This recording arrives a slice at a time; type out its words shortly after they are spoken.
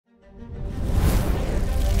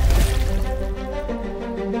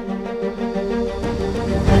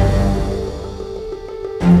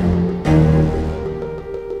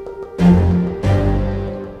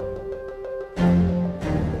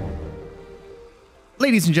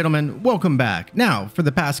Ladies and gentlemen, welcome back. Now, for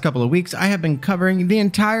the past couple of weeks, I have been covering the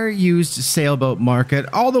entire used sailboat market,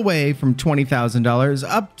 all the way from $20,000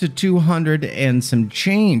 up to $200 and some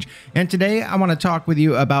change. And today, I want to talk with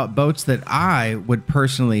you about boats that I would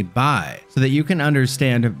personally buy, so that you can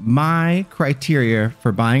understand my criteria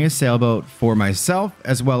for buying a sailboat for myself,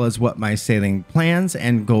 as well as what my sailing plans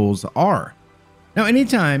and goals are. Now,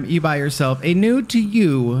 anytime you buy yourself a new to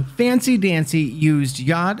you, fancy-dancy used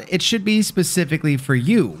yacht, it should be specifically for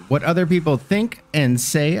you. What other people think and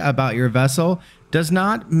say about your vessel does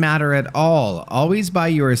not matter at all. Always buy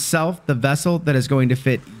yourself the vessel that is going to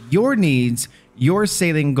fit your needs, your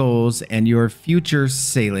sailing goals, and your future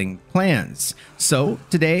sailing plans. So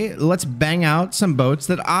today, let's bang out some boats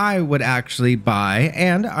that I would actually buy,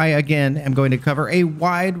 and I again am going to cover a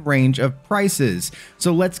wide range of prices.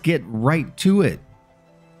 So let's get right to it.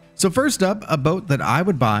 So first up, a boat that I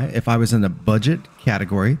would buy if I was in the budget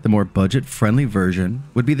category, the more budget-friendly version,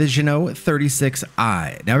 would be the Jeanneau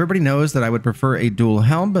 36i. Now, everybody knows that I would prefer a dual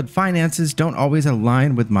helm, but finances don't always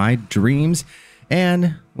align with my dreams,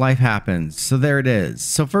 and life happens. So there it is.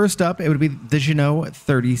 So first up, it would be the Jeanneau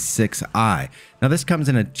 36i. Now, this comes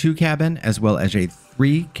in a 2-cabin as well as a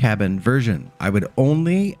 3-cabin version. I would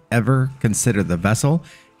only ever consider the vessel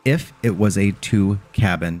if it was a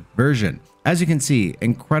 2-cabin version. As you can see,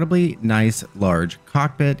 incredibly nice large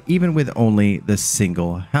cockpit, even with only the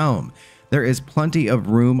single helm. There is plenty of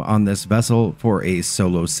room on this vessel for a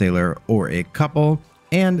solo sailor or a couple,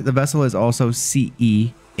 and the vessel is also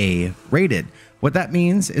CEA rated. What that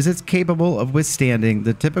means is it's capable of withstanding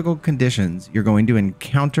the typical conditions you're going to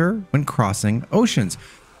encounter when crossing oceans.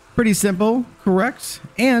 Pretty simple, correct?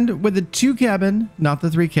 And with the 2-cabin, not the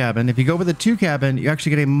 3-cabin, if you go with the 2-cabin, you actually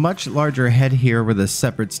get a much larger head here with a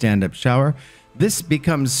separate stand-up shower. This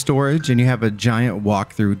becomes storage, and you have a giant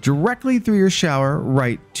walk-through directly through your shower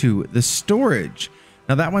right to the storage.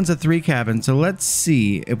 Now that one's a 3-cabin, so let's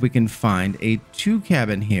see if we can find a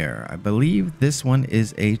 2-cabin here. I believe this one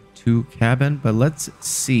is a 2-cabin, but let's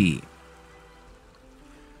see.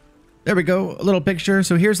 There we go, a little picture.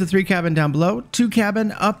 So here's the 3-cabin down below,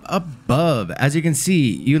 2-cabin up above. As you can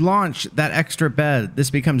see, you launch that extra bed. This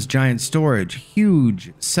becomes giant storage,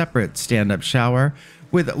 huge separate stand-up shower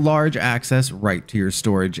with large access right to your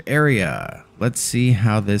storage area. Let's see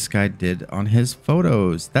how this guy did on his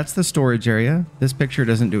photos. That's the storage area. This picture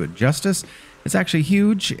doesn't do it justice. It's actually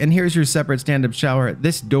huge. And here's your separate stand-up shower.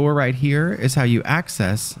 This door right here is how you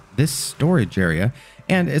access this storage area.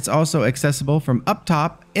 And it's also accessible from up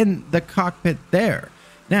top in the cockpit there.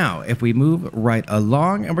 Now, if we move right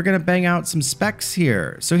along, and we're going to bang out some specs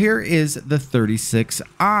here. So here is the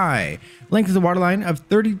 36i. Length of the waterline of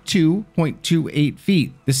 32.28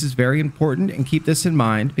 feet. This is very important, and keep this in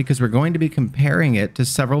mind because we're going to be comparing it to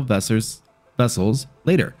several vessels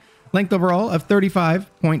later. Length overall of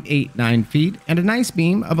 35.89 feet and a nice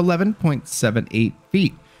beam of 11.78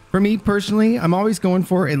 feet. For me personally, I'm always going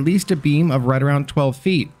for at least a beam of right around 12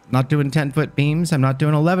 feet. Not doing 10-foot beams, I'm not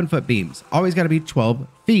doing 11-foot beams. Always got to be 12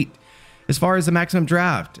 feet. As far as the maximum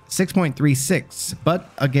draft, 6.36. But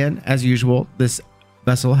again, as usual, this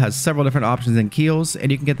vessel has several different options in keels,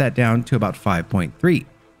 and you can get that down to about 5.3.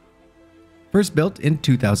 First built in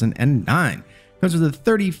 2009. Comes with a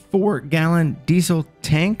 34-gallon diesel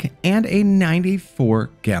tank and a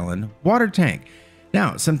 94-gallon water tank.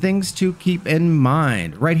 Now, some things to keep in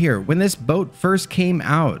mind right here. When this boat first came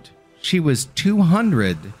out, she was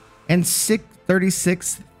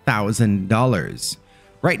 $236,000.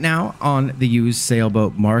 Right now on the used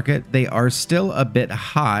sailboat market, they are still a bit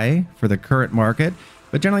high for the current market,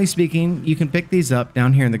 but generally speaking, you can pick these up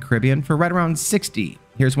down here in the Caribbean for right around 60.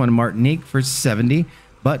 Here's one in Martinique for 70,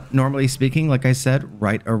 but normally speaking, like I said,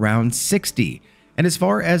 right around 60. And as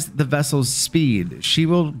far as the vessel's speed, she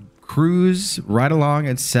will cruise right along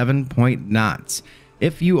at 7 knots.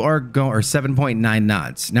 If you are going, or 7.9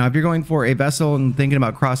 knots. Now, if you're going for a vessel and thinking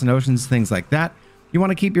about crossing oceans, things like that, you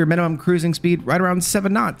want to keep your minimum cruising speed right around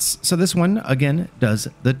 7 knots. So this one, again, does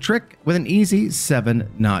the trick with an easy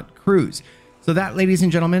 7-knot cruise. So that, ladies and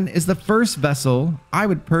gentlemen, is the first vessel I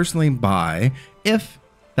would personally buy if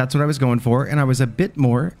that's what I was going for and I was a bit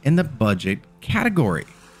more in the budget category.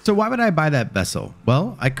 So why would I buy that vessel?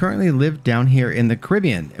 Well, I currently live down here in the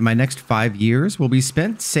Caribbean, and my next 5 years will be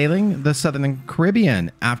spent sailing the Southern Caribbean.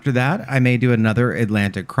 After that, I may do another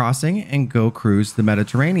Atlantic crossing and go cruise the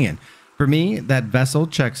Mediterranean. For me, that vessel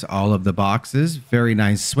checks all of the boxes. Very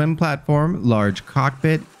nice swim platform, large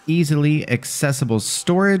cockpit, easily accessible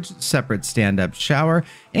storage, separate stand-up shower,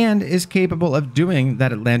 and is capable of doing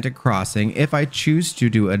that Atlantic crossing if I choose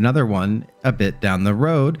to do another one a bit down the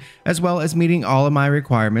road, as well as meeting all of my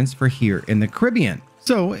requirements for here in the Caribbean.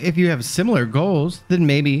 So if you have similar goals, then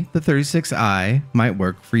maybe the 36i might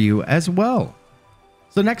work for you as well.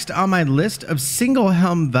 So next on my list of single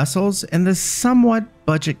helm vessels in the somewhat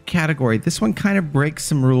budget category, this one kind of breaks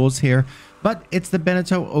some rules here, but it's the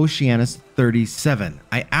Beneteau Oceanus 37.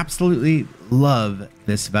 I absolutely love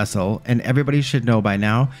this vessel, and everybody should know by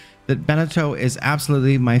now that Beneteau is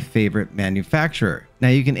absolutely my favorite manufacturer. Now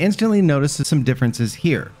you can instantly notice some differences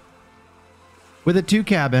here. With a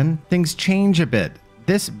 2-cabin, things change a bit.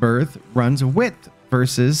 This berth runs width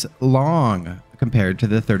versus long compared to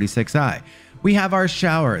the 36i. We have our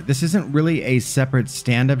shower. This isn't really a separate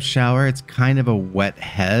stand-up shower. It's kind of a wet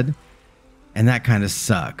head, and that kind of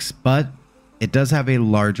sucks. But it does have a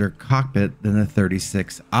larger cockpit than the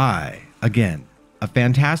 36i. Again, a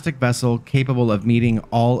fantastic vessel capable of meeting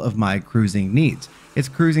all of my cruising needs. Its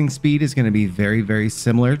cruising speed is going to be very, very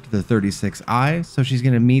similar to the 36i, so she's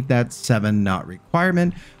going to meet that 7 knot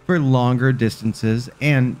requirement for longer distances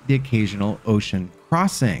and the occasional ocean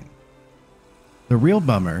crossing. The real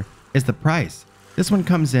bummer is the price. This one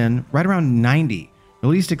comes in right around 90. The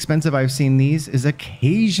least expensive I've seen these is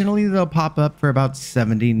occasionally they'll pop up for about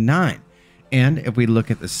 79. And if we look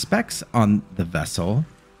at the specs on the vessel,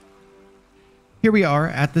 here we are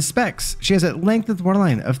at the specs. She has a length of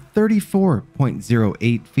waterline of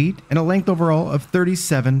 34.08 feet and a length overall of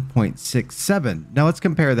 37.67. Now let's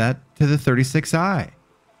compare that to the 36i.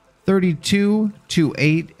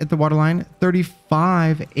 32.28 at the waterline,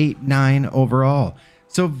 35.89 overall.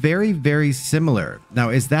 So very, very similar. Now,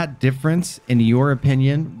 is that difference, in your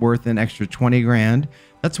opinion, worth an extra 20 grand?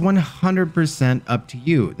 That's 100% up to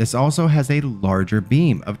you. This also has a larger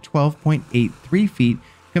beam of 12.83 feet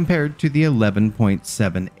compared to the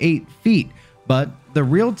 11.78 feet. But the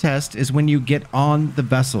real test is when you get on the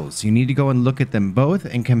vessels. You need to go and look at them both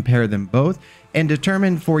and compare them both and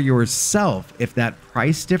determine for yourself if that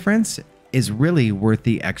price difference is really worth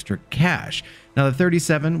the extra cash. Now, the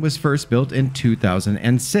 37 was first built in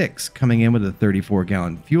 2006, coming in with a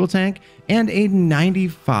 34-gallon fuel tank and a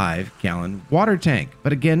 95-gallon water tank.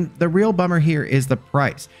 But again, the real bummer here is the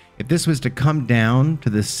price. If this was to come down to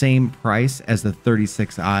the same price as the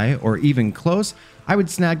 36i or even close, I would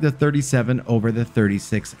snag the 37 over the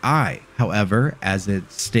 36i. However, as it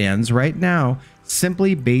stands right now,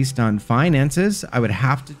 simply based on finances, I would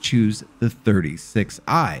have to choose the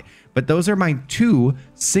 36i. But those are my 2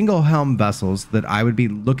 single helm vessels that I would be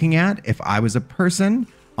looking at if I was a person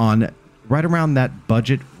on right around that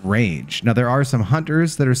budget range. Now, there are some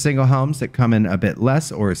hunters that are single helms that come in a bit less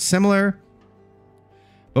or similar.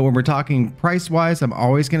 But when we're talking price-wise, I'm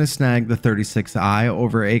always going to snag the 36i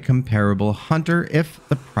over a comparable hunter if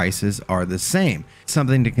the prices are the same.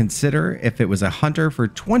 Something to consider if it was a hunter for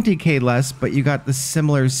 20k less, but you got the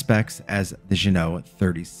similar specs as the Jeanneau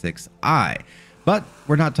 36i. But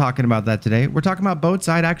we're not talking about that today. We're talking about boats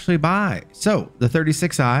I'd actually buy. So the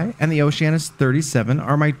 36i and the Oceanus 37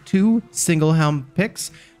 are my 2 single helm picks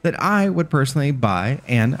that I would personally buy,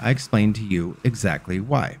 and I explained to you exactly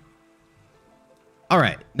why. All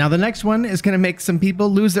right, now the next one is going to make some people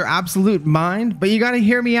lose their absolute mind, but you got to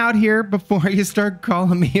hear me out here before you start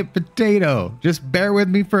calling me a potato. Just bear with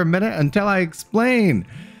me for a minute until I explain.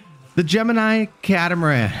 The Gemini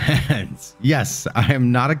catamarans. Yes, I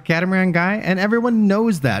am not a catamaran guy, and everyone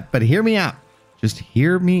knows that, but hear me out. Just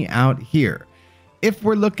hear me out here. If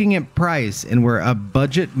we're looking at price and we're a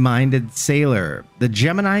budget-minded sailor, the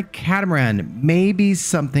Gemini catamaran may be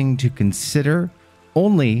something to consider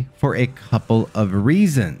only for a couple of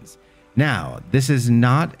reasons. Now, this is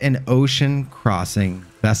not an ocean crossing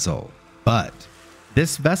vessel, but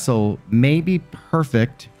this vessel may be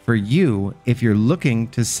perfect for you if you're looking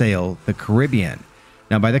to sail the Caribbean.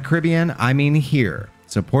 Now, by the Caribbean, I mean here.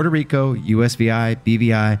 So Puerto Rico, USVI,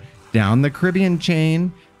 BVI, down the Caribbean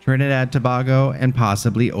chain, Trinidad, Tobago, and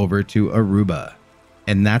possibly over to Aruba.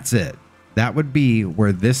 And that's it. That would be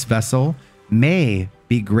where this vessel may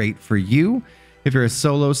be great for you if you're a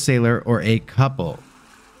solo sailor or a couple.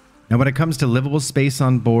 Now, when it comes to livable space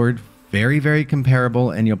on board, very, very comparable,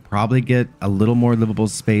 and you'll probably get a little more livable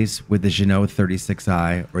space with the Jeanneau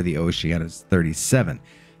 36i or the Oceanus 37.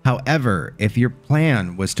 However, if your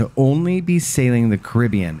plan was to only be sailing the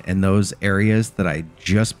Caribbean in those areas that I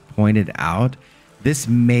just pointed out, this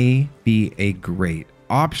may be a great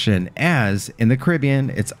option, as in the Caribbean,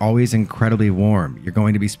 it's always incredibly warm. You're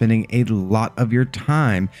going to be spending a lot of your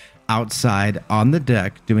time outside on the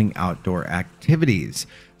deck doing outdoor activities.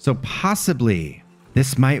 So possibly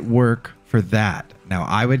this might work for that. Now,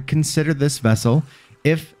 I would consider this vessel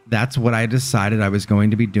if that's what I decided I was going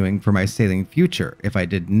to be doing for my sailing future. If I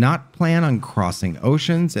did not plan on crossing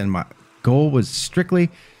oceans and my goal was strictly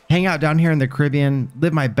hang out down here in the Caribbean,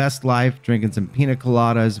 live my best life, drinking some pina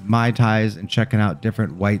coladas, Mai Tais, and checking out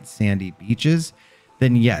different white sandy beaches,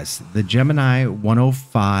 then yes, the Gemini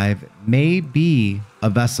 105 may be a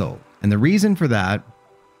vessel. And the reason for that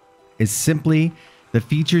is simply the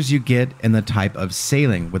features you get and the type of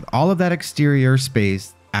sailing. With all of that exterior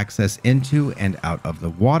space, access into and out of the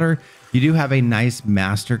water, you do have a nice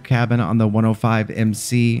master cabin on the 105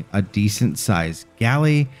 MC, a decent sized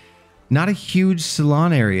galley, not a huge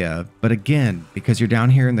salon area, but again, because you're down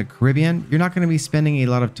here in the Caribbean, you're not going to be spending a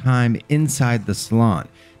lot of time inside the salon.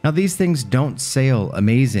 Now, these things don't sail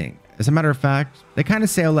amazing. As a matter of fact, they kind of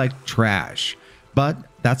sail like trash, but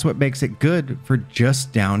that's what makes it good for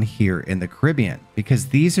just down here in the Caribbean, because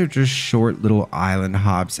these are just short little island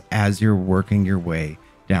hops as you're working your way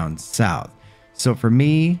down south. So for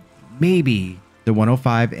me, maybe the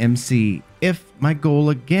 105 MC, if my goal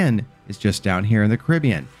again is just down here in the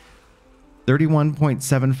Caribbean.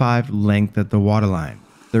 31.75 length at the waterline,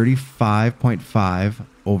 35.5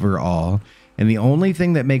 overall. And the only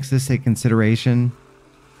thing that makes this a consideration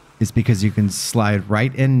is because you can slide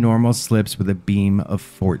right in normal slips with a beam of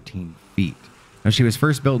 14 feet. Now, she was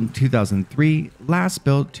first built in 2003, last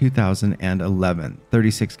built 2011.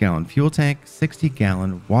 36-gallon fuel tank,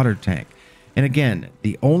 60-gallon water tank. And again,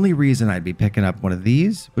 the only reason I'd be picking up one of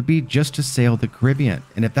these would be just to sail the Caribbean.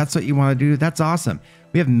 And if that's what you want to do, that's awesome.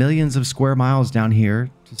 We have millions of square miles down here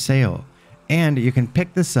to sail. And you can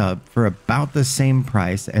pick this up for about the same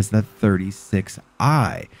price as the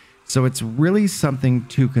 36i. So it's really something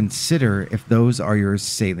to consider if those are your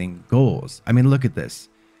sailing goals. I mean, look at this.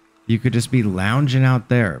 You could just be lounging out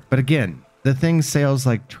there. But again, the thing sails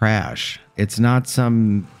like trash. It's not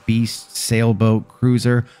some beast sailboat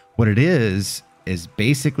cruiser. What it is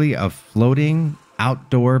basically a floating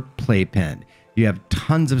outdoor playpen. You have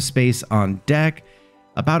tons of space on deck,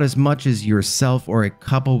 about as much as yourself or a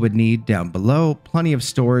couple would need down below, plenty of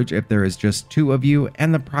storage if there is just two of you,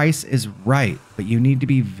 and the price is right, but you need to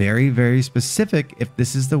be very, very specific if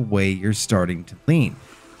this is the way you're starting to lean,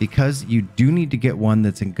 because you do need to get one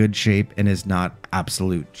that's in good shape and is not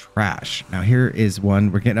absolute trash. Now here is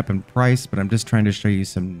one, we're getting up in price, but I'm just trying to show you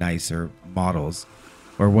some nicer models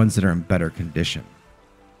or ones that are in better condition.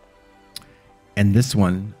 And this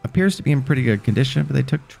one appears to be in pretty good condition, but they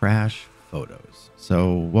took trash photos.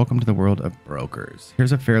 So welcome to the world of brokers.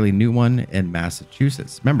 Here's a fairly new one in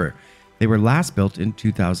Massachusetts. Remember, they were last built in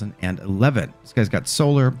 2011. This guy's got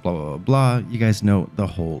solar, blah, blah, blah, blah. You guys know the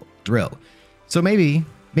whole drill. So maybe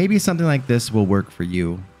something like this will work for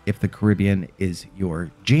you if the Caribbean is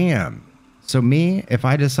your jam. So me, if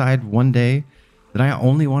I decide one day that I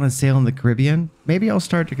only want to sail in the Caribbean, maybe I'll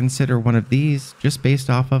start to consider one of these just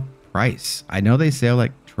based off of price. I know they sail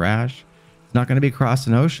like trash. It's not going to be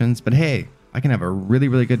crossing oceans, but hey, I can have a really,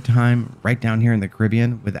 really good time right down here in the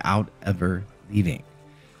Caribbean without ever leaving.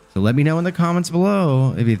 So let me know in the comments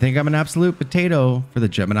below if you think I'm an absolute potato for the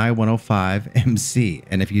Gemini 105 MC.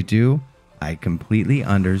 And if you do, I completely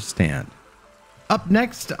understand. Up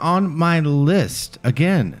next on my list,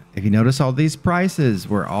 again, if you notice all these prices,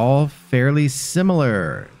 we're all fairly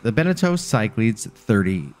similar. The Beneteau Cyclops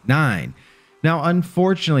 39. Now,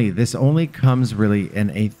 unfortunately, this only comes really in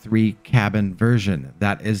a 3-cabin version.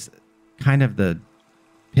 That is kind of the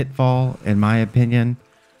pitfall, in my opinion.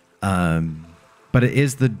 But it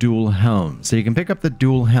is the dual helm. So you can pick up the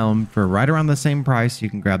dual helm for right around the same price.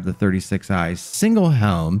 You can grab the 36i single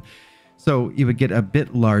helm. So you would get a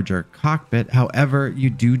bit larger cockpit. However,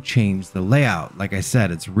 you do change the layout. Like I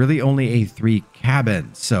said, it's really only a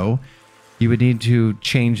 3-cabin. So you would need to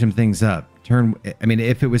change some things up. I mean,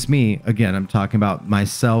 if it was me, again, I'm talking about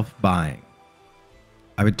myself buying.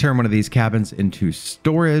 I would turn one of these cabins into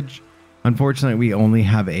storage. Unfortunately, we only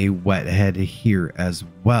have a wet head here as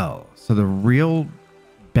well. So the real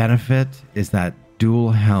benefit is that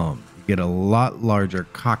dual helm. You get a lot larger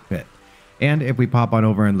cockpit. And if we pop on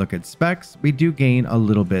over and look at specs, we do gain a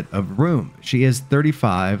little bit of room. She is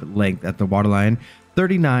 35 length at the waterline,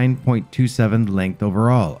 39.27 length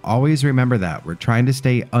overall. Always remember that. We're trying to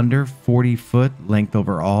stay under 40 foot length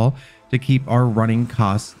overall to keep our running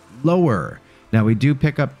costs lower. Now we do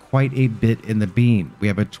pick up quite a bit in the beam. We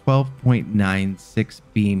have a 12.96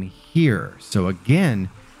 beam here. So again,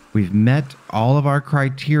 we've met all of our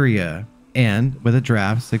criteria, and with a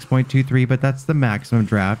draft 6.23, but that's the maximum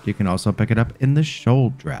draft. You can also pick it up in the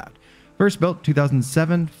shoal draft. First built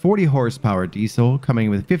 2007, 40 horsepower diesel,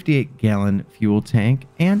 coming with 58-gallon fuel tank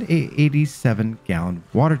and a 87-gallon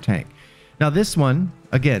water tank. Now this one,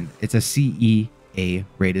 again, it's a CEA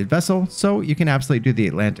rated vessel, so you can absolutely do the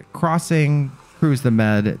Atlantic crossing, cruise the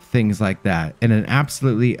Med, things like that, in an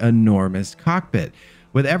absolutely enormous cockpit.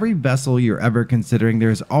 With every vessel you're ever considering,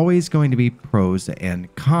 there's always going to be pros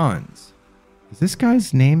and cons. Is this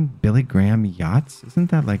guy's name Billy Graham Yachts?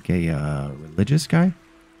 Isn't that like a religious guy?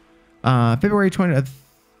 February 20th,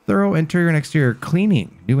 thorough interior and exterior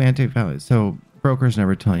cleaning, new anti-fouling. So brokers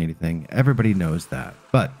never tell you anything. Everybody knows that.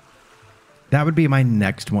 But that would be my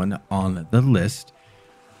next one on the list.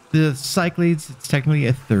 The Cyclades, it's technically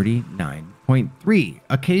a 39.3.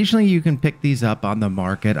 Occasionally you can pick these up on the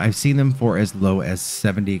market. I've seen them for as low as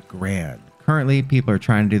 70 grand. Currently, people are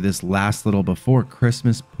trying to do this last little before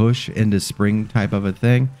Christmas push into spring type of a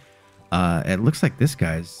thing. It looks like this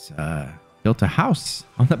guy's built a house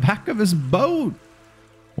on the back of his boat.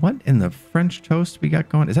 What in the French toast we got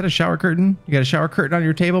going? Is that a shower curtain? You got a shower curtain on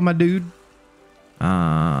your table, my dude?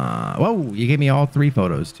 Whoa, you gave me all 3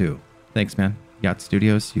 photos too. Thanks, man. Yacht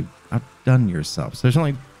Studios, you've outdone yourself. So there's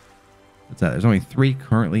only, what's that? There's only 3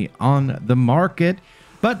 currently on the market,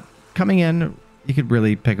 but coming in, you could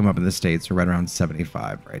really pick them up in the States for right around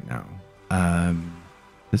 75 right now.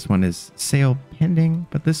 This one is sale pending,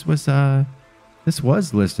 but this was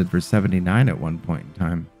listed for 79 at one point in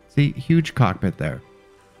time. See, huge cockpit there.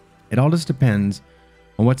 It all just depends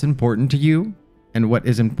on what's important to you, and what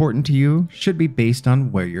is important to you should be based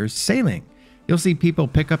on where you're sailing. You'll see people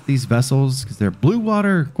pick up these vessels because they're blue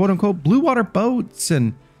water, quote unquote, blue water boats.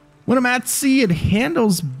 And when I'm at sea, it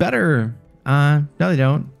handles better. No, they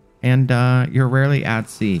don't. And you're rarely at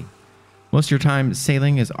sea. Most of your time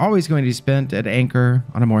sailing is always going to be spent at anchor,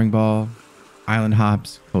 on a mooring ball, island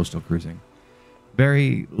hops, coastal cruising.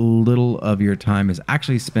 Very little of your time is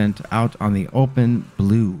actually spent out on the open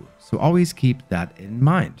blue. So always keep that in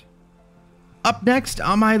mind. Up next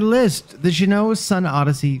on my list, the Jeanneau Sun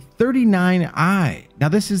Odyssey 39i. Now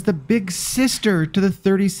this is the big sister to the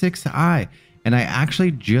 36i, and I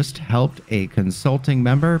actually just helped a consulting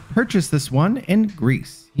member purchase this one in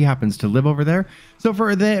Greece. He happens to live over there, so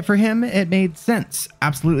for him it made sense.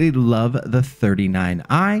 Absolutely love the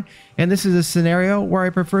 39i, and this is a scenario where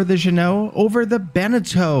I prefer the Jeanneau over the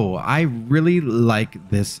Beneteau. I really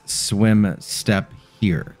like this swim step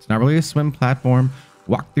here. It's not really a swim platform.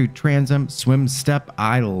 Walk through transom, swim step.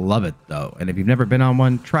 I love it though. And if you've never been on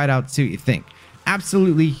one, try it out, see what you think.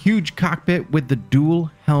 Absolutely huge cockpit with the dual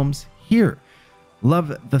helms here. Love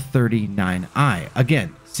the 39i.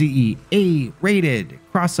 Again, CEA rated,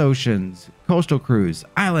 cross oceans, coastal cruise,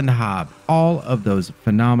 island hop, all of those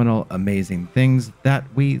phenomenal, amazing things that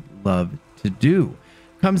we love to do.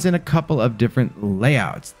 Comes in a couple of different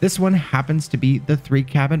layouts. This one happens to be the 3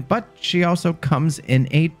 cabin, but she also comes in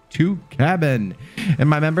a 2 cabin. And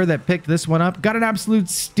my member that picked this one up got an absolute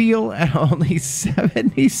steal at only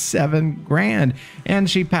 77 grand. And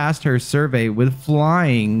she passed her survey with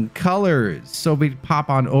flying colors. So we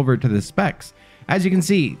pop on over to the specs. As you can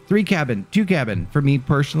see, 3 cabin, 2 cabin. For me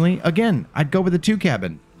personally, again, I'd go with the 2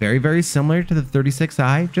 cabin. Very, very similar to the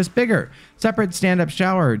 36i, just bigger. Separate stand-up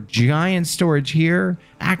shower, giant storage here,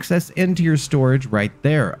 access into your storage right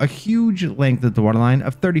there. A huge length of the waterline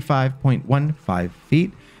of 35.15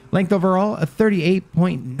 feet. Length overall of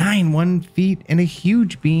 38.91 feet and a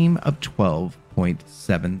huge beam of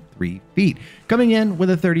 12.73 feet. Coming in with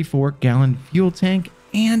a 34-gallon fuel tank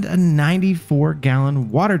and a 94-gallon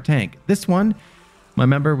water tank. This one, my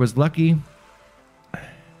member was lucky,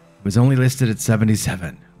 was only listed at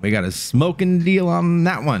 77. We got a smoking deal on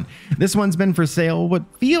that one. This one's been for sale what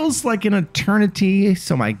feels like an eternity,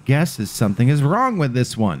 so my guess is something is wrong with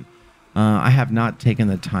this one. I have not taken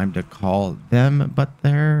the time to call them, but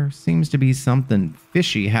there seems to be something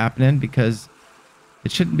fishy happening because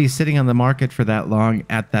it shouldn't be sitting on the market for that long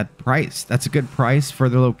at that price. That's a good price for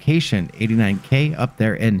the location, $89K up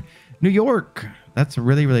there in New York. That's a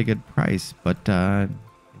really, really good price, but it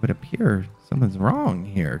would appear something's wrong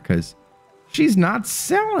here because she's not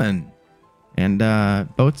selling. And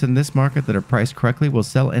boats in this market that are priced correctly will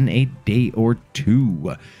sell in a day or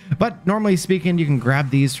 2. But normally speaking, you can grab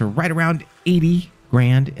these for right around 80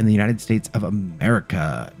 grand in the United States of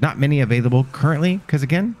America. Not many available currently because,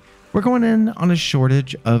 again, we're going in on a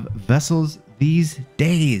shortage of vessels these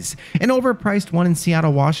days. An overpriced one in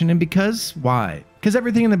Seattle, Washington because why? Because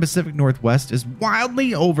everything in the Pacific Northwest is wildly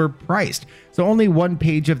overpriced. So only one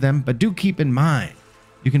page of them, but do keep in mind,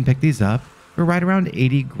 you can pick these up for right around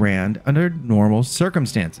 80 grand under normal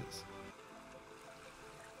circumstances.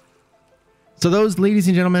 So those, ladies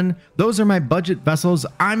and gentlemen, those are my budget vessels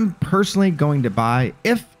I'm personally going to buy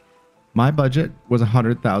if my budget was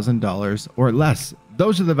 $100,000 or less.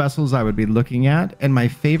 Those are the vessels I would be looking at. And my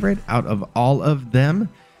favorite out of all of them,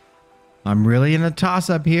 I'm really in a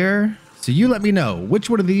toss-up here. So you let me know which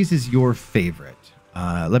one of these is your favorite.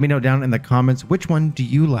 Let me know down in the comments, which one do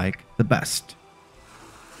you like the best?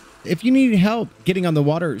 If you need help getting on the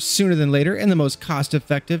water sooner than later in the most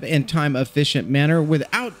cost-effective and time-efficient manner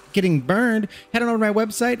without getting burned, head on over to my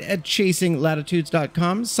website at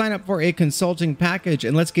chasinglatitudes.com, sign up for a consulting package,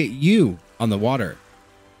 and let's get you on the water.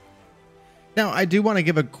 Now, I do want to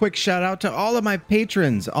give a quick shout out to all of my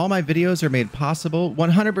patrons. All my videos are made possible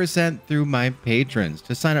 100% through my patrons.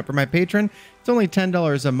 To sign up for my patron, it's only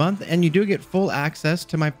 $10 a month, and you do get full access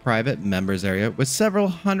to my private members area with several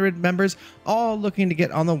hundred members, all looking to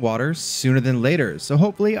get on the water sooner than later. So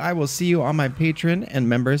hopefully I will see you on my patron and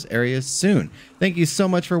members areas soon. Thank you so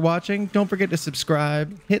much for watching. Don't forget to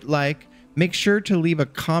subscribe, hit like, make sure to leave a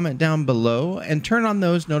comment down below, and turn on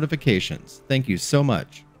those notifications. Thank you so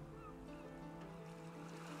much.